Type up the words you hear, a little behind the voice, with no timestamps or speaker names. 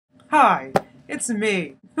Hi, it's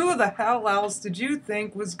me. Who the hell else did you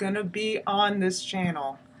think was gonna be on this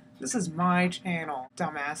channel? This is my channel,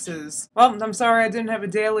 dumbasses. Well, I'm sorry I didn't have a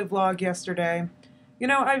daily vlog yesterday.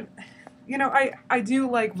 I do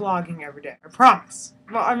like vlogging every day, I promise.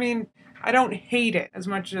 Well, I mean, I don't hate it as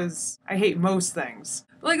much as I hate most things.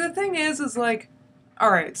 Like, the thing is like,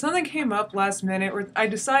 alright, something came up last minute, or I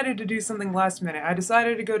decided to do something last minute. I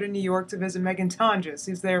decided to go to New York to visit KickingGeese.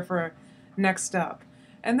 He's there for Next Up.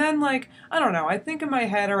 And then, like, I don't know, I think in my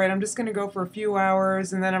head, alright, I'm just gonna go for a few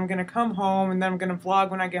hours, and then I'm gonna come home, and then I'm gonna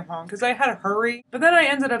vlog when I get home, because I had to hurry. But then I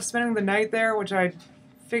ended up spending the night there, which I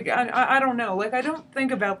don't know, like, I don't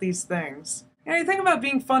think about these things. You know, you think about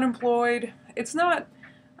being fun employed, it's not,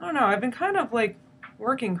 I don't know, I've been kind of, like,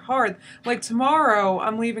 working hard. Like, tomorrow,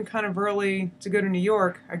 I'm leaving kind of early to go to New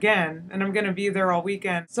York again, and I'm gonna be there all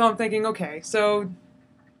weekend. So I'm thinking, okay, so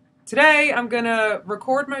today, I'm gonna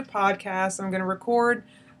record my podcast, I'm gonna record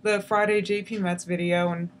the Friday JP Mets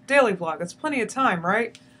video and daily vlog. That's plenty of time,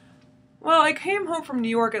 right? Well, I came home from New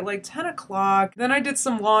York at like 10 o'clock, then I did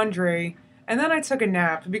some laundry, and then I took a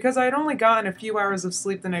nap because I had only gotten a few hours of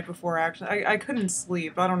sleep the night before, actually. I couldn't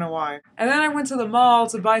sleep, I don't know why. And then I went to the mall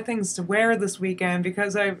to buy things to wear this weekend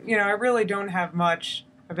because I really don't have much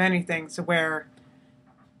of anything to wear.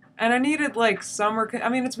 And I needed, like, summer, I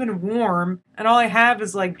mean, it's been warm, and all I have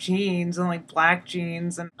is, like, jeans and, like, black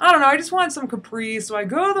jeans, and I don't know, I just wanted some capris, so I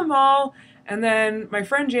go to the mall, and then my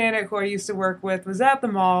friend Janet, who I used to work with, was at the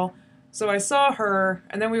mall, so I saw her,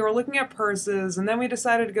 and then we were looking at purses, and then we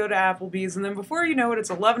decided to go to Applebee's, and then before you know it,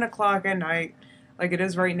 it's 11 o'clock at night, like it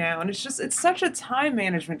is right now, and it's such a time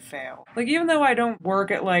management fail. Like, even though I don't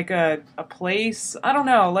work at, like, a place, I don't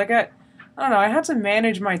know, like, I don't know, I had to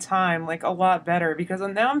manage my time, like, a lot better, because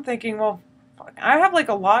now I'm thinking, well, fuck, I have, like,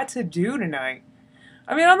 a lot to do tonight.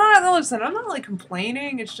 I mean, I'm not, like,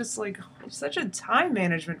 complaining, it's just, like, such a time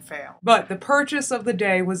management fail. But the purchase of the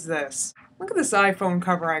day was this. Look at this iPhone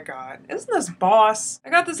cover I got. Isn't this boss? I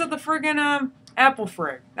got this at the friggin', Apple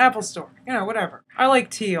store, you know, whatever. I like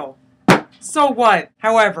teal. So what?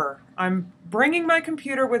 However, I'm bringing my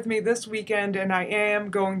computer with me this weekend, and I am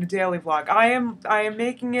going to daily vlog. I am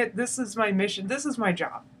making it, this is my mission, this is my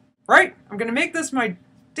job. Right? I'm gonna make this my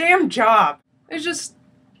damn job. There's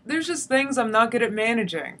just things I'm not good at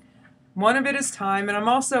managing. One of it is time, and I'm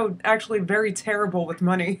also actually very terrible with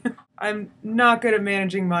money. I'm not good at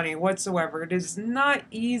managing money whatsoever. It is not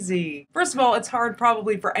easy. First of all, it's hard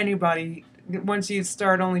probably for anybody once you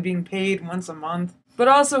start only being paid once a month. But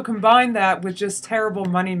also combine that with just terrible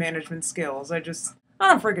money management skills. I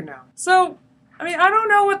don't freaking know. So, I mean, I don't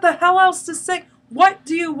know what the hell else to say. What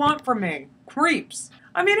do you want from me? Creeps.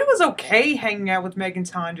 I mean, it was okay hanging out with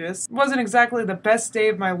KickingGeese. It wasn't exactly the best day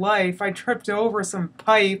of my life. I tripped over some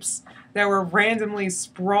pipes that were randomly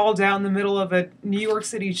sprawled down the middle of a New York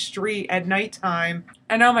City street at nighttime.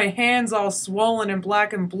 And now my hand's all swollen and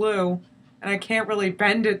black and blue, and I can't really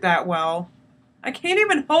bend it that well. I can't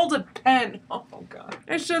even hold a pen. Oh, God.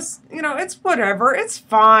 It's just, it's whatever. It's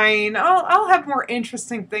fine. I'll have more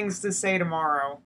interesting things to say tomorrow.